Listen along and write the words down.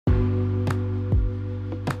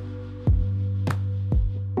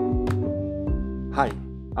Hi,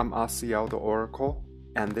 I'm Asiel the Oracle,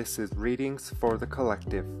 and this is Readings for the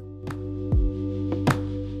Collective.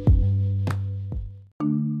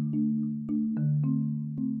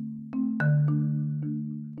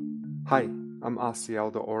 Hi, I'm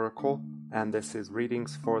Asiel the Oracle, and this is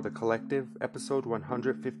Readings for the Collective, episode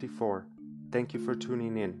 154. Thank you for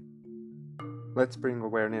tuning in. Let's bring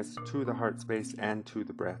awareness to the heart space and to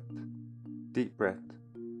the breath. Deep breath.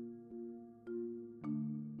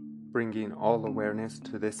 Bringing all awareness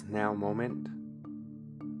to this now moment.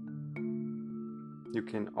 You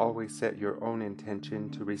can always set your own intention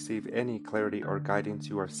to receive any clarity or guidance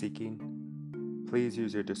you are seeking. Please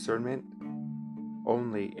use your discernment.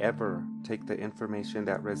 Only ever take the information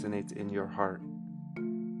that resonates in your heart.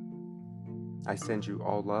 I send you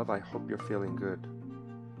all love. I hope you're feeling good.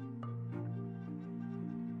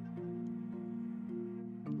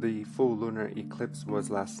 The full lunar eclipse was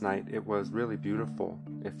last night. It was really beautiful.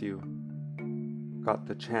 If you got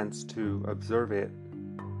the chance to observe it,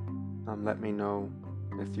 let me know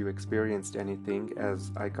if you experienced anything,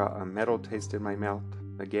 as I got a metal taste in my mouth.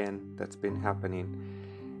 Again, that's been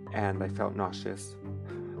happening, and I felt nauseous.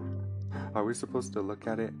 Are we supposed to look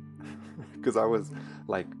at it? Because I was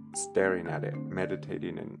like staring at it,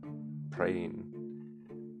 meditating and praying,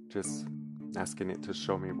 just asking it to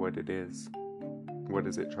show me what it is. What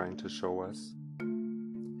is it trying to show us?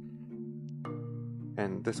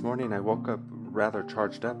 And this morning I woke up rather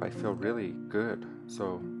charged up. I feel really good.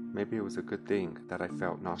 So maybe it was a good thing that I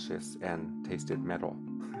felt nauseous and tasted metal.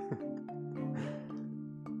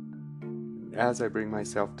 As I bring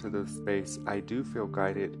myself to this space, I do feel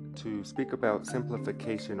guided to speak about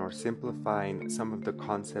simplification, or simplifying some of the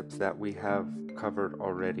concepts that we have covered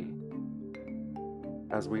already.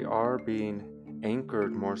 As we are being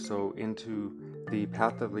anchored more so into the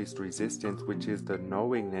path of least resistance, which is the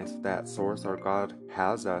knowingness that Source or God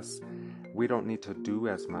has us, we don't need to do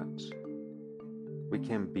as much. We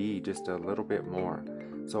can be just a little bit more.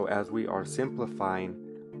 So as we are simplifying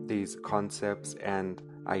these concepts and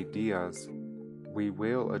ideas, we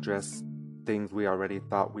will address things we already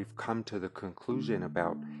thought we've come to the conclusion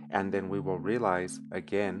about, and then we will realize,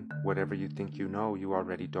 again, whatever you think you know, you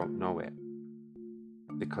already don't know it,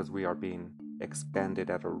 because we are being expanded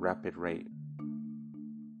at a rapid rate.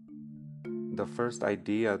 The first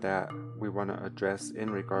idea that we want to address in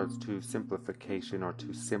regards to simplification, or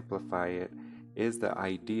to simplify it, is the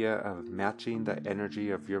idea of matching the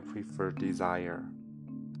energy of your preferred desire.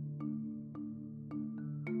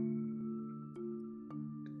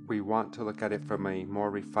 We want to look at it from a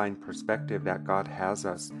more refined perspective that God has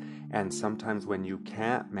us, and sometimes when you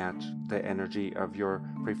can't match the energy of your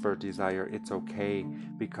preferred desire, it's okay,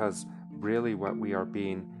 because really what we are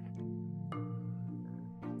being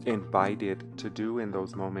invited to do in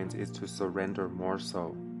those moments is to surrender more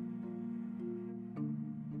so.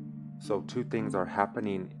 So two things are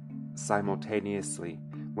happening simultaneously.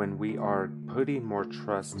 When we are putting more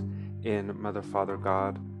trust in Mother, Father,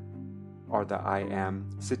 God, or the I Am,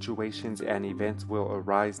 situations and events will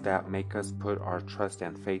arise that make us put our trust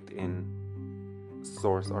and faith in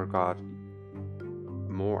Source or God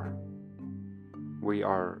more. We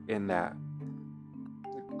are in that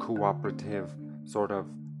cooperative sort of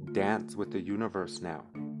dance with the universe now.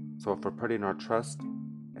 So if we're putting our trust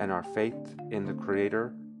and our faith in the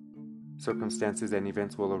Creator, circumstances and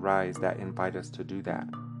events will arise that invite us to do that.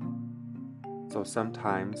 So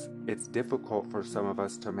sometimes it's difficult for some of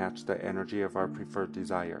us to match the energy of our preferred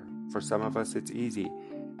desire. For some of us it's easy.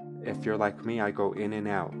 If you're like me, I go in and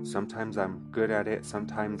out. Sometimes I'm good at it,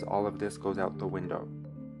 sometimes all of this goes out the window.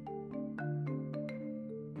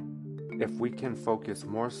 If we can focus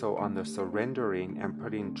more so on the surrendering and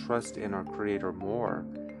putting trust in our Creator more,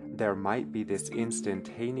 there might be this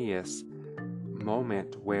instantaneous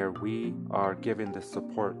moment where we are given the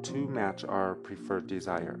support to match our preferred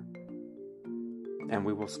desire. And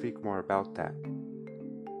we will speak more about that.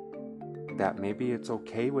 That maybe it's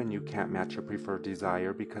okay when you can't match your preferred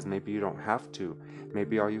desire, because maybe you don't have to.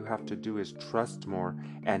 Maybe all you have to do is trust more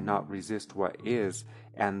and not resist what is,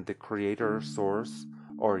 and the Creator, Source,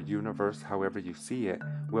 or universe, however you see it,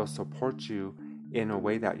 will support you in a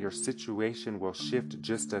way that your situation will shift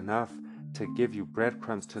just enough to give you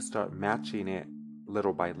breadcrumbs to start matching it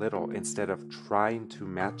little by little, instead of trying to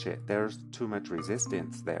match it. There's too much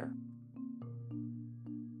resistance there.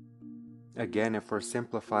 Again, if we're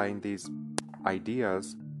simplifying these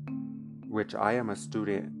ideas, which I am a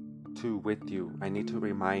student to with you, I need to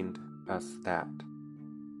remind us that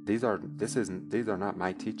these are not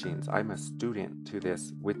my teachings. I'm a student to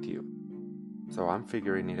this with you. So I'm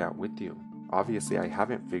figuring it out with you. Obviously, I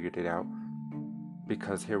haven't figured it out,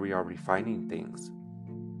 because here we are refining things,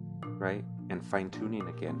 right? and fine-tuning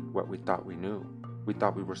again what we thought we knew. We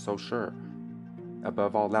thought we were so sure.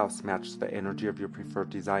 Above all else, match the energy of your preferred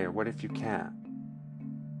desire. What if you can't?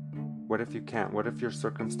 What if you can't? What if your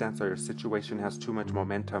circumstance or your situation has too much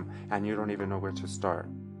momentum and you don't even know where to start?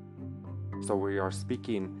 So we are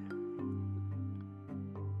speaking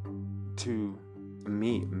to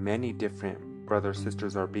meet many different brothers,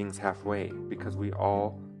 sisters, or beings halfway, because we're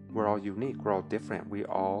all unique. We're all different. We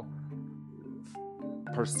all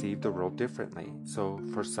perceive the world differently. So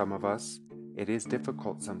for some of us, it is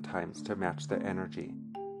difficult sometimes to match the energy.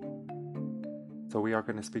 So we are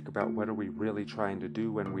going to speak about what are we really trying to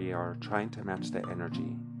do when we are trying to match the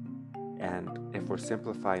energy. And if we're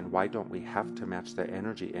simplifying, why don't we have to match the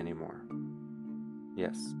energy anymore?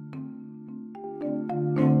 Yes.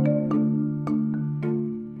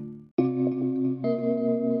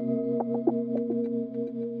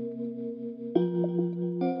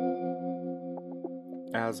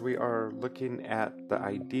 As we are looking at the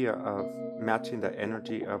idea of matching the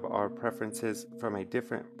energy of our preferences from a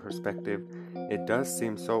different perspective, it does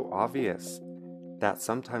seem so obvious that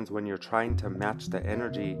sometimes when you're trying to match the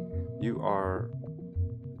energy, you are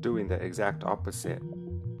doing the exact opposite.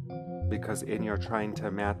 Because in your trying to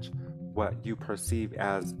match what you perceive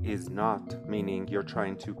as is not, meaning you're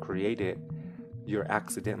trying to create it, you're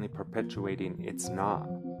accidentally perpetuating it's not.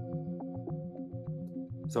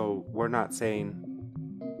 So we're not saying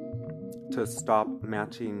to stop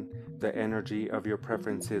matching the energy of your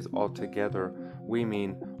preferences altogether. We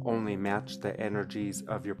mean only match the energies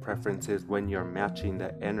of your preferences when you're matching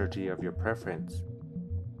the energy of your preference.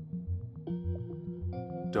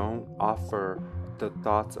 Don't offer the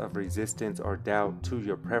thoughts of resistance or doubt to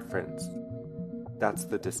your preference. That's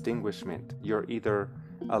the distinguishment. You're either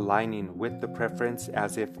aligning with the preference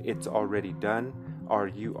as if it's already done, or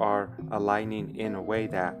you are aligning in a way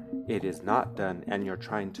that it is not done and you're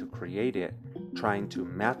trying to create it, trying to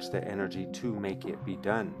match the energy to make it be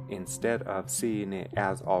done, instead of seeing it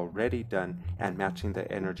as already done and matching the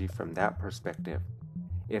energy from that perspective.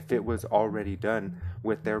 If it was already done,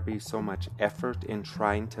 would there be so much effort in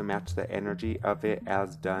trying to match the energy of it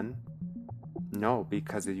as done? No,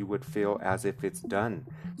 because you would feel as if it's done.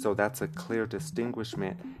 So that's a clear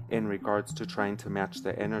distinguishment in regards to trying to match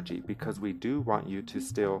the energy, because we do want you to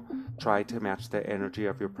still try to match the energy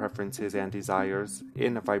of your preferences and desires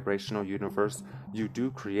in a vibrational universe. You do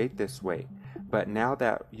create this way. But now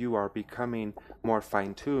that you are becoming more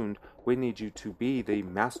fine-tuned, we need you to be the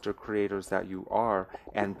master creators that you are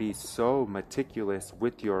and be so meticulous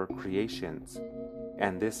with your creations.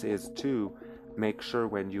 And this is to make sure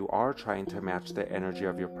when you are trying to match the energy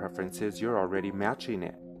of your preferences, you're already matching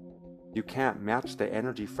it. You can't match the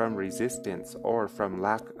energy from resistance or from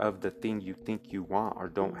lack of the thing you think you want or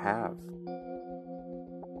don't have.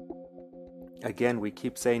 Again, we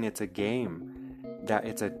keep saying it's a game, that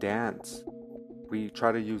it's a dance. We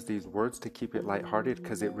try to use these words to keep it lighthearted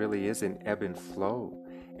because it really is an ebb and flow.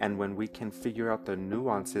 And when we can figure out the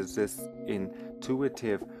nuances, this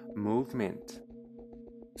intuitive movement,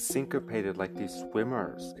 syncopated like these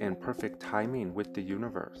swimmers in perfect timing with the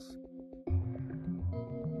universe.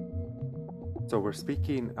 So we're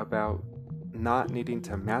speaking about not needing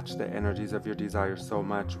to match the energies of your desire so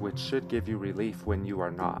much, which should give you relief when you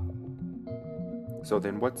are not. So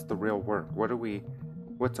then what's the real work?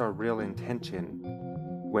 What's our real intention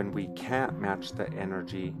when we can't match the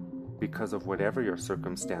energy because of whatever your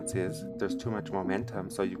circumstance is? There's too much momentum,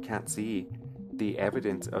 so you can't see the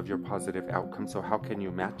evidence of your positive outcome. So how can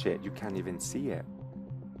you match it? You can't even see it.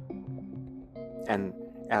 And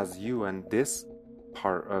as you and this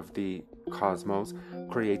part of the cosmos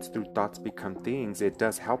creates through thoughts become things, it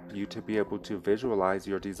does help you to be able to visualize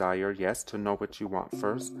your desire, yes, to know what you want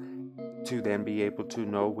first, to then be able to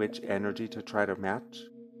know which energy to try to match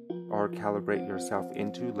or calibrate yourself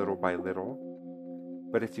into little by little.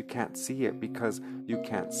 But if you can't see it because you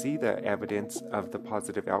can't see the evidence of the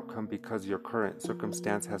positive outcome because your current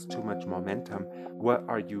circumstance has too much momentum, what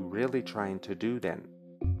are you really trying to do then?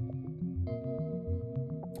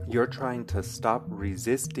 You're trying to stop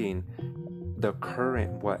resisting the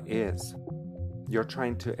current what is. You're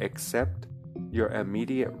trying to accept your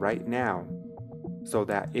immediate right now so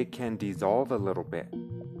that it can dissolve a little bit.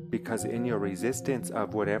 Because in your resistance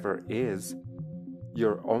of whatever is,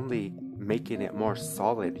 you're only making it more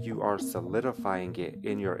solid. You are solidifying it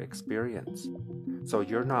in your experience. So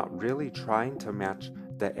you're not really trying to match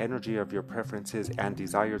the energy of your preferences and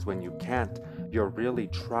desires when you can't. You're really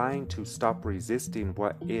trying to stop resisting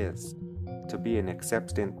what is, to be an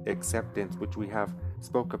acceptance, which we have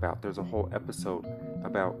spoke about. There's a whole episode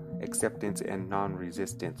about acceptance and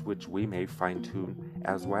non-resistance, which we may fine-tune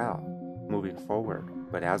as well moving forward.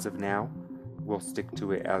 But as of now, we'll stick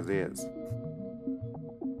to it as is.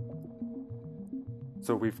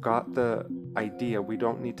 So we've got the idea, we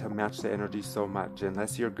don't need to match the energy so much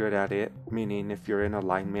unless you're good at it, meaning if you're in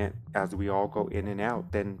alignment as we all go in and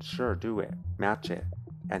out, then sure, do it, match it.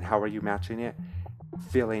 And how are you matching it?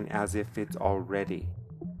 Feeling as if it's already.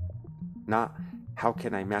 Not how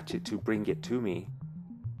can I match it to bring it to me?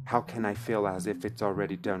 How can I feel as if it's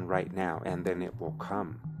already done right now, and then it will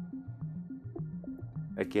come?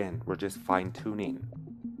 Again, we're just fine-tuning.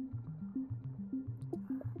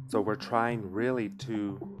 So we're trying really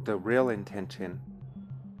to, the real intention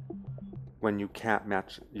when you can't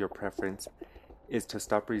match your preference is to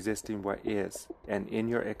stop resisting what is. And in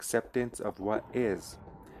your acceptance of what is,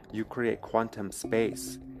 you create quantum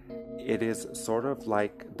space. It is sort of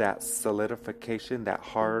like that solidification, that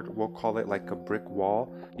hard, we'll call it like a brick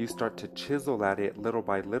wall. You start to chisel at it little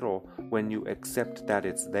by little when you accept that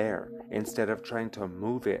it's there, instead of trying to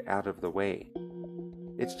move it out of the way.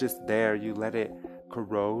 It's just there, you let it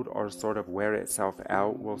corrode or sort of wear itself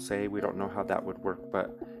out, we'll say. We don't know how that would work,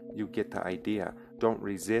 but you get the idea. Don't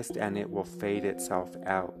resist and it will fade itself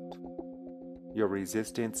out. Your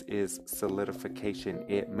resistance is solidification.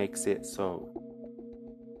 It makes it so.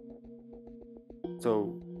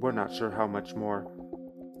 So we're not sure how much more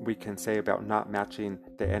we can say about not matching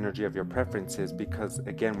the energy of your preferences, because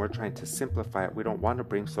again, we're trying to simplify it. We don't want to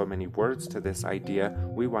bring so many words to this idea.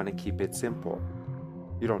 We want to keep it simple.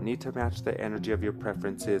 You don't need to match the energy of your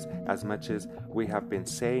preferences as much as we have been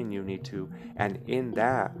saying you need to. And in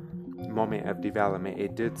that moment of development,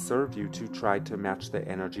 it did serve you to try to match the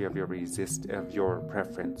energy of your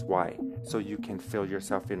preference. Why? So you can feel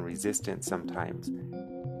yourself in resistance sometimes.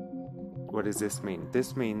 What does this mean?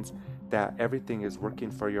 This means that everything is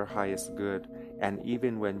working for your highest good. And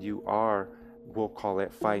even when you are, we'll call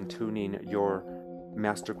it fine-tuning your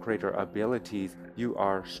master creator abilities, you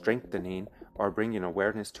are strengthening or bringing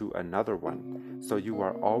awareness to another one. So you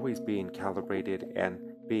are always being calibrated and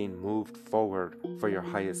being moved forward for your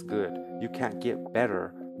highest good. You can't get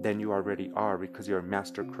better than you already are because you're a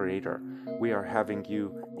master creator. We are having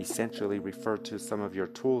you essentially refer to some of your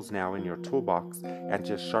tools now in your toolbox and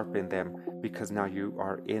just sharpen them, because now you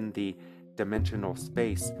are in the dimensional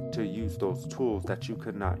space to use those tools that you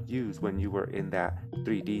could not use when you were in that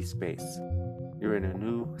 3D space. You're in a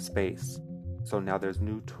new space. So now there's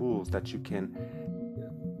new tools that you can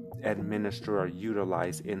administer or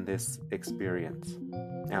utilize in this experience.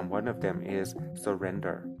 And one of them is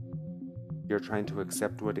surrender. You're trying to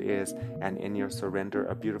accept what is, and in your surrender,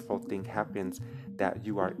 a beautiful thing happens, that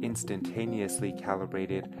you are instantaneously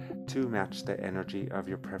calibrated to match the energy of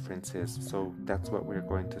your preferences. So that's what we're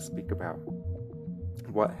going to speak about.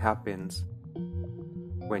 What happens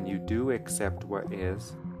when you do accept what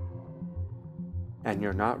is, and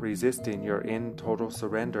you're not resisting, you're in total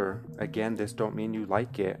surrender. Again, this don't mean you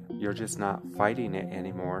like it, you're just not fighting it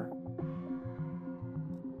anymore.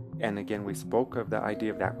 And again, we spoke of the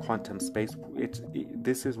idea of that quantum space.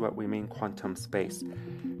 This is what we mean, quantum space.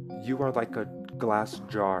 You are like a glass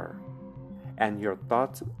jar, and your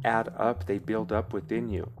thoughts add up, they build up within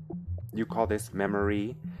you. You call this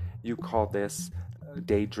memory, you call this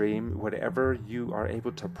daydream, whatever you are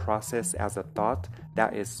able to process as a thought,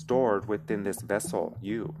 that is stored within this vessel,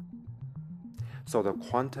 you. So the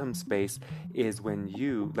quantum space is when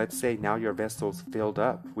you, let's say now your vessel's filled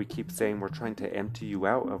up. We keep saying we're trying to empty you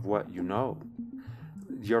out of what you know.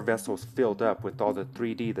 Your vessel's filled up with all the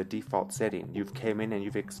 3D, the default setting. You've came in and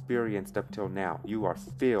you've experienced up till now. You are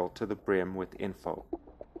filled to the brim with info.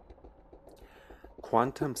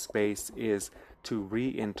 Quantum space is to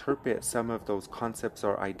reinterpret some of those concepts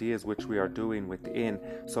or ideas which we are doing within,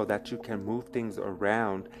 so that you can move things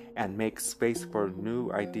around and make space for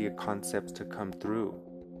new idea concepts to come through.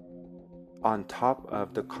 On top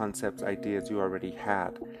of the concepts, ideas you already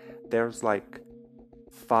had, there's like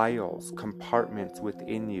files, compartments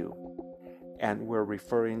within you. And we're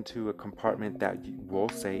referring to a compartment that we'll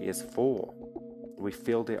say is full. We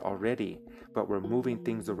filled it already, but we're moving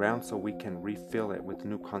things around so we can refill it with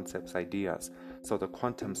new concepts, ideas. So the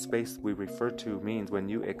quantum space we refer to means when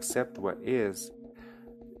you accept what is,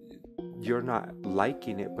 you're not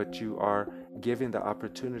liking it, but you are given the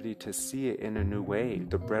opportunity to see it in a new way.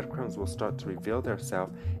 The breadcrumbs will start to reveal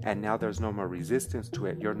themselves, and now there's no more resistance to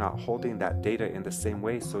it. You're not holding that data in the same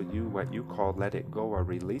way, so you, what you call, let it go or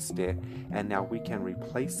released it, and now we can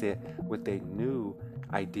replace it with a new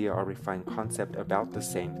idea or refined concept about the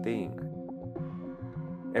same thing.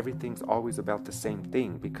 Everything's always about the same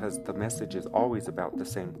thing, because the message is always about the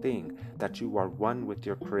same thing, that you are one with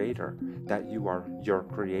your creator, that you are your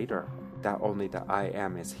creator, that only the I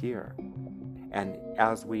am is here. And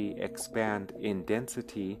as we expand in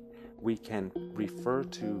density, we can refer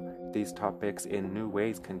to these topics in new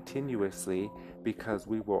ways continuously, because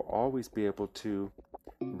we will always be able to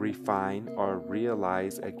refine or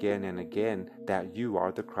realize again and again that you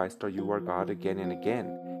are the Christ or you are God again and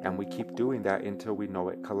again. And we keep doing that until we know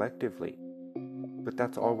it collectively. But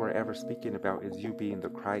that's all we're ever speaking about, is you being the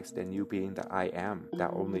Christ and you being the I am,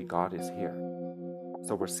 that only God is here.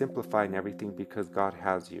 So we're simplifying everything because God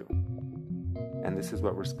has you. And this is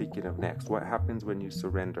what we're speaking of next. What happens when you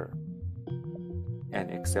surrender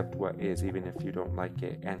and accept what is, even if you don't like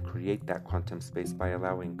it, and create that quantum space by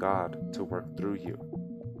allowing God to work through you?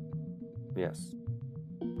 Yes.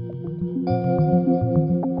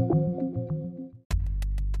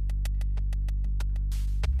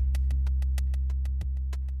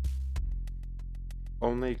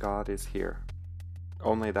 Only God is here.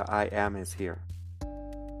 Only the I am is here.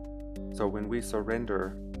 So when we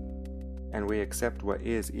surrender and we accept what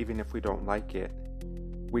is, even if we don't like it,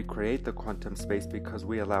 we create the quantum space because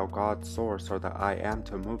we allow God's source or the I am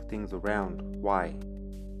to move things around. Why?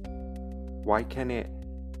 Why can it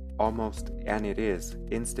almost, and it is,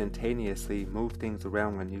 instantaneously move things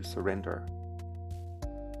around when you surrender?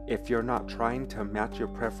 If you're not trying to match your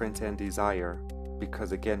preference and desire,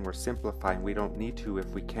 because again, we're simplifying, we don't need to if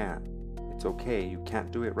we can't. It's okay, you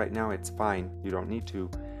can't do it right now, it's fine, you don't need to.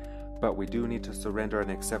 But we do need to surrender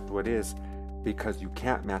and accept what is, because you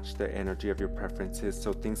can't match the energy of your preferences,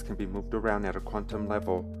 so things can be moved around at a quantum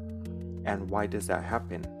level. And why does that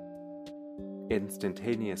happen?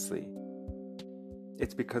 Instantaneously.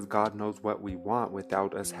 It's because God knows what we want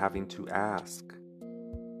without us having to ask.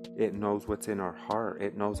 It knows what's in our heart.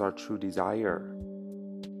 It knows our true desire.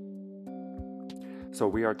 So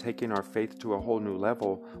we are taking our faith to a whole new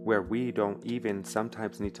level where we don't even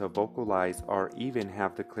sometimes need to vocalize or even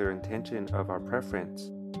have the clear intention of our preference.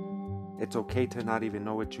 It's okay to not even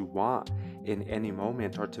know what you want in any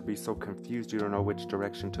moment, or to be so confused you don't know which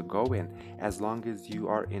direction to go in. As long as you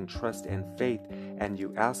are in trust and faith and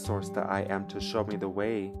you ask Source, the I am, to show me the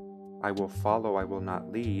way, I will follow, I will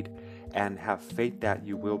not lead, and have faith that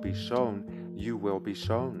you will be shown, you will be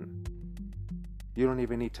shown. You don't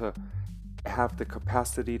even need to have the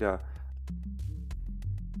capacity to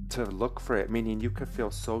look for it, meaning you could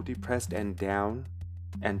feel so depressed and down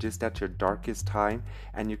and just at your darkest time,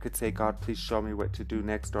 and you could say, God, please show me what to do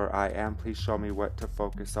next, or I am, please show me what to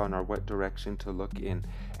focus on or what direction to look in,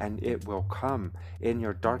 and it will come in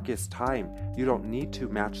your darkest time. You don't need to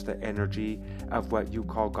match the energy of what you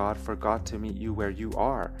call God for God to meet you where you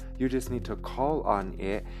are. You just need to call on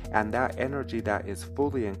it, and that energy that is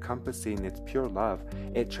fully encompassing, it's pure love.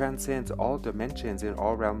 It transcends all dimensions in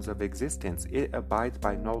all realms of existence. It abides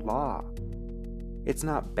by no law. It's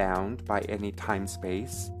not bound by any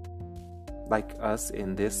time-space like us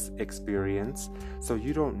in this experience. So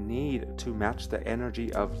you don't need to match the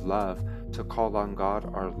energy of love to call on God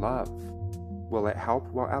or love. Will it help?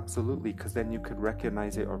 Well, absolutely, because then you could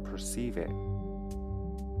recognize it or perceive it.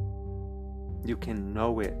 You can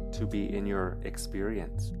know it to be in your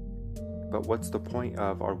experience. But what's the point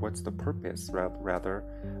of, or what's the purpose, rather,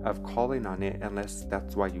 of calling on it unless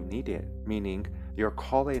that's why you need it? Meaning, you're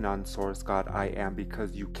calling on Source, God, I am,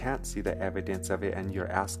 because you can't see the evidence of it and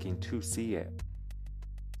you're asking to see it.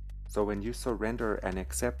 So when you surrender and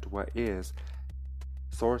accept what is,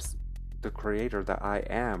 Source, the Creator, the I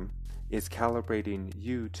am, is calibrating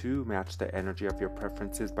you to match the energy of your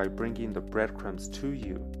preferences by bringing the breadcrumbs to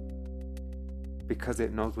you. Because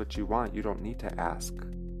it knows what you want, you don't need to ask.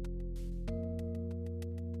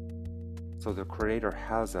 So the Creator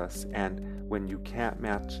has us, and when you can't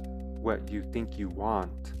match what you think you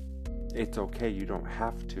want, it's okay, you don't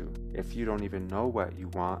have to. If you don't even know what you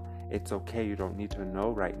want, it's okay, you don't need to know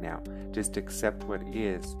right now. Just accept what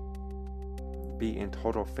is. Be in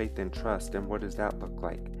total faith and trust. And what does that look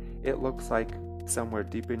like? It looks like somewhere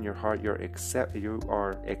deep in your heart you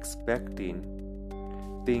are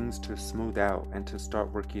expecting things to smooth out and to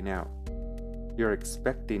start working out. You're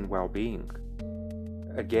expecting well-being.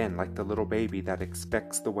 Again, like the little baby that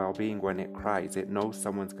expects the well-being when it cries. It knows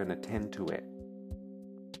someone's going to tend to it.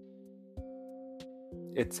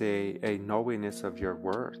 It's a knowingness of your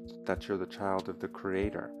worth, that you're the child of the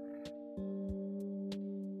Creator.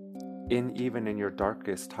 Even in your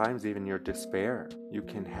darkest times, even your despair, you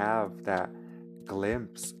can have that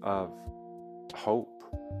glimpse of hope.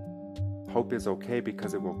 Hope is okay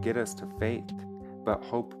because it will get us to faith, but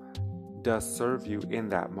hope does serve you in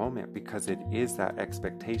that moment, because it is that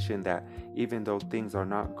expectation that even though things are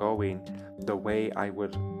not going the way I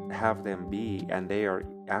would have them be, and they are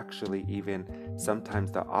actually even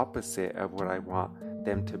sometimes the opposite of what I want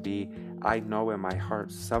them to be, I know in my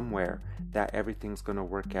heart somewhere that everything's going to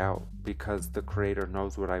work out because the Creator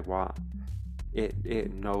knows what I want.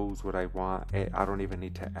 It knows what I want. I don't even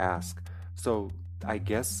need to ask. So I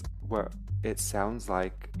guess what it sounds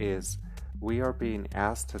like is we are being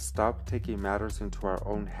asked to stop taking matters into our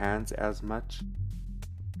own hands as much,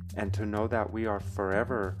 and to know that we are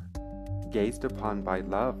forever gazed upon by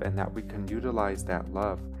love, and that we can utilize that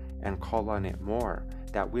love and call on it more,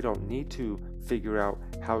 that we don't need to figure out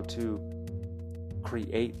how to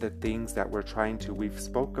create the things that we're trying to. We've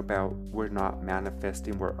spoke about we're not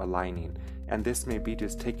manifesting, we're aligning. And this may be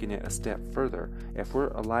just taking it a step further. If we're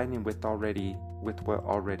aligning with what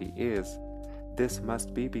already is, this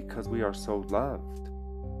must be because we are so loved.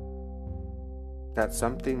 That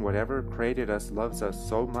something, whatever created us, loves us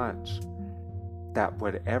so much that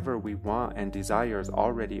whatever we want and desire is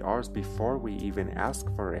already ours before we even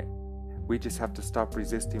ask for it. We just have to stop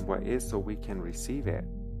resisting what is so we can receive it.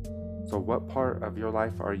 So what part of your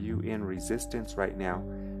life are you in resistance right now?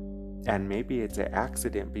 And maybe it's an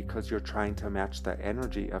accident because you're trying to match the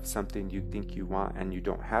energy of something you think you want and you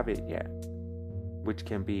don't have it yet. Which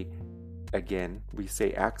can be, again, we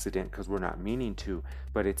say accident because we're not meaning to,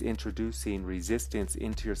 but it's introducing resistance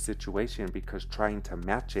into your situation because trying to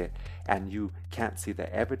match it and you can't see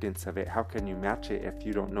the evidence of it. How can you match it if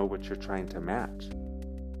you don't know what you're trying to match?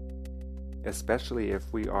 Especially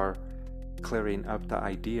if we are clearing up the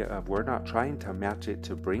idea of we're not trying to match it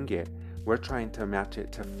to bring it. We're trying to match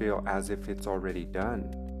it to feel as if it's already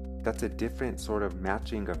done. That's a different sort of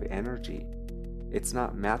matching of energy. It's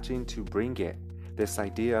not matching to bring it. This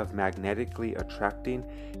idea of magnetically attracting,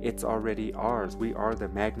 it's already ours. We are the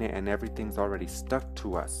magnet and everything's already stuck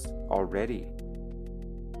to us already.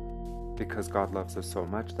 Because God loves us so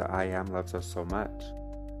much, the I Am loves us so much.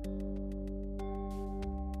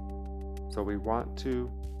 So we want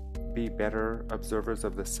to be better observers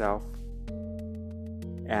of the self,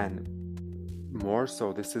 and more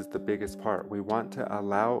so, this is the biggest part, we want to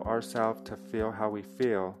allow ourselves to feel how we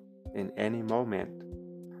feel in any moment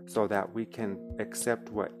so that we can accept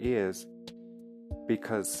what is,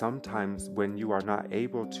 because sometimes when you are not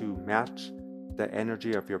able to match the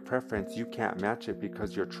energy of your preference, you can't match it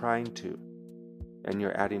because you're trying to, and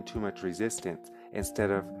you're adding too much resistance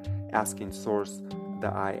instead of asking Source, the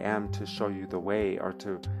I Am, to show you the way or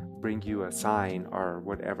to bring you a sign or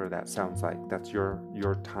whatever that sounds like. That's your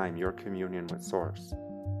time, your communion with Source.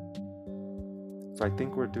 So I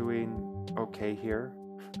think we're doing okay here.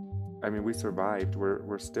 I mean, we survived.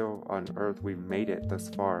 We're still on Earth. We've made it thus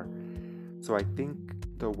far. So I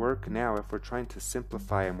think the work now, if we're trying to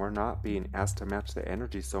simplify and we're not being asked to match the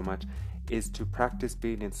energy so much, is to practice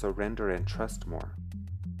being in surrender and trust more.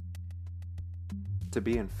 To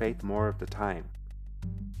be in faith more of the time.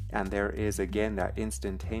 And there is, again, that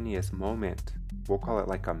instantaneous moment, we'll call it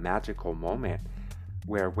like a magical moment,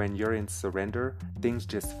 where when you're in surrender, things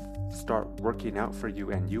just start working out for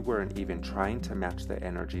you and you weren't even trying to match the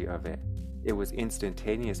energy of it. It was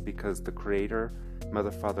instantaneous because the Creator,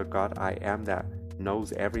 Mother, Father, God, I Am, that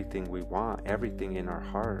knows everything we want, everything in our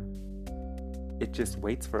heart. It just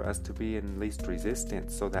waits for us to be in least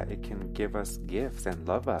resistance so that it can give us gifts and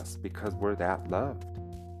love us because we're that loved.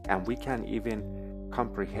 And we can't even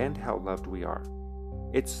comprehend how loved we are.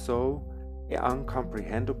 It's so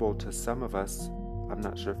uncomprehendable to some of us. I'm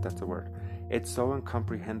not sure if that's a word. It's so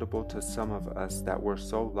incomprehensible to some of us that we're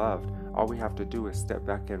so loved. All we have to do is step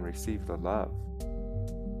back and receive the love.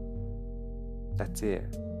 That's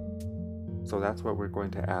it. So that's what we're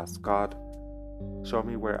going to ask. God, show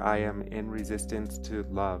me where I am in resistance to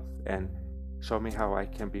love, and show me how I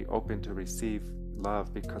can be open to receive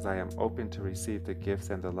love because I am open to receive the gifts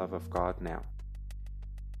and the love of God now.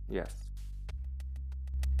 Yes.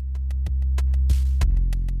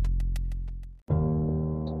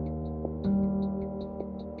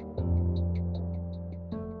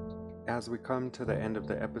 As we come to the end of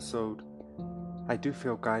the episode, I do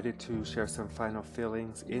feel guided to share some final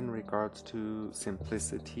feelings in regards to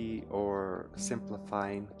simplicity or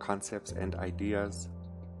simplifying concepts and ideas.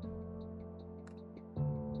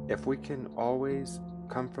 If we can always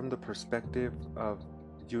come from the perspective of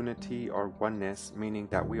unity or oneness, meaning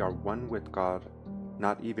that we are one with God,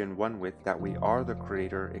 not even one with, that we are the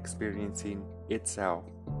Creator experiencing itself,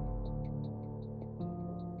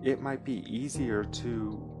 it might be easier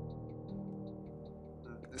to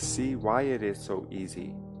see why it is so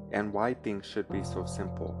easy and why things should be so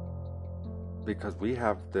simple. Because we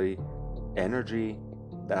have the energy,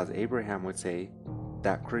 as Abraham would say,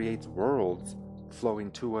 that creates worlds flowing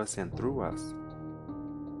to us and through us.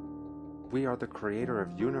 We are the Creator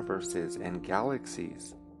of universes and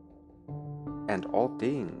galaxies and all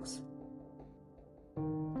things.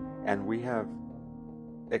 And we have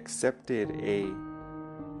accepted a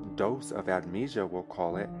dose of amnesia, we'll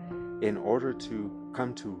call it, in order to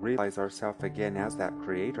come to realize ourselves again as that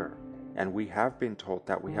creator. And we have been told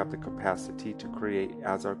that we have the capacity to create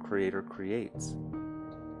as our creator creates.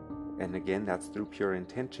 And again, that's through pure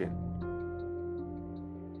intention.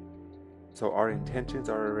 So our intentions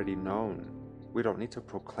are already known. We don't need to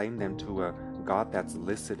proclaim them to a God that's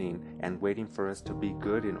listening and waiting for us to be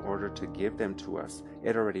good in order to give them to us.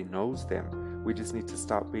 It already knows them. We just need to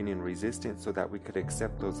stop being in resistance so that we could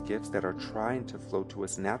accept those gifts that are trying to flow to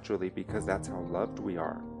us naturally, because that's how loved we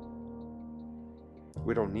are.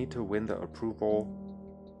 We don't need to win the approval.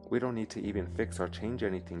 We don't need to even fix or change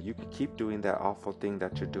anything. You can keep doing that awful thing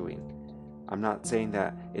that you're doing. I'm not saying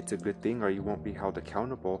that it's a good thing or you won't be held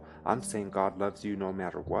accountable. I'm saying God loves you no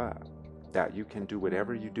matter what. That you can do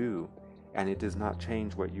whatever you do, and it does not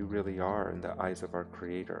change what you really are in the eyes of our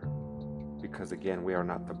Creator. Because again, we are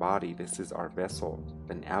not the body. This is our vessel,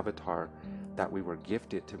 an avatar that we were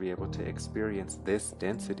gifted to be able to experience this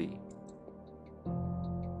density.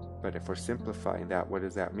 But if we're simplifying that, what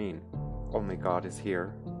does that mean? Only God is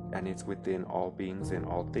here, and it's within all beings and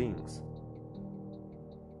all things.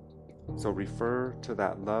 So refer to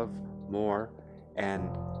that love more, and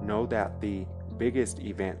know that the biggest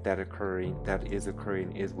event that is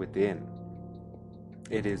occurring is within.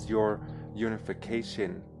 It is your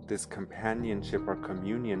unification, this companionship or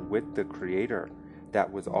communion with the Creator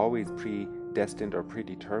that was always predestined or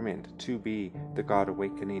predetermined to be the God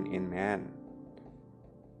awakening in man.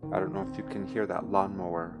 I don't know if you can hear that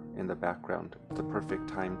lawnmower in the background. It's the perfect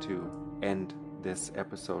time to end this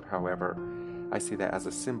episode. However, I see that as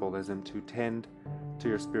a symbolism to tend to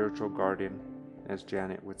your spiritual garden, as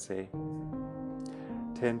Janet would say.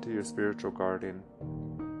 Tend to your spiritual garden,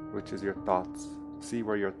 which is your thoughts. See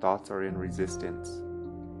where your thoughts are in resistance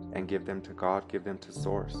and give them to God, give them to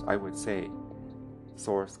Source. I would say,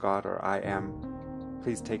 Source, God, or I am,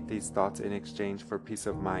 please take these thoughts in exchange for peace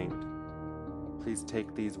of mind. Please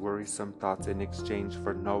take these worrisome thoughts in exchange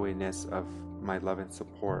for knowingness of my love and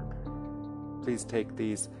support. Please take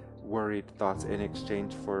these worried thoughts in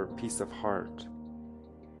exchange for peace of heart.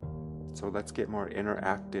 So let's get more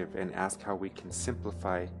interactive and ask how we can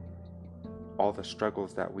simplify all the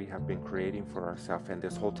struggles that we have been creating for ourselves, and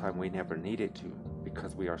this whole time we never needed to,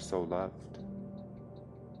 because we are so loved.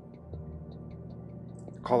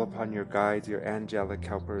 Call upon your guides, your angelic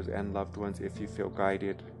helpers, and loved ones if you feel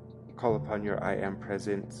guided. Call upon your I Am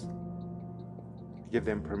presence. Give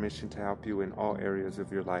them permission to help you in all areas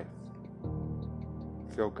of your life.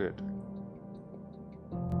 Feel good.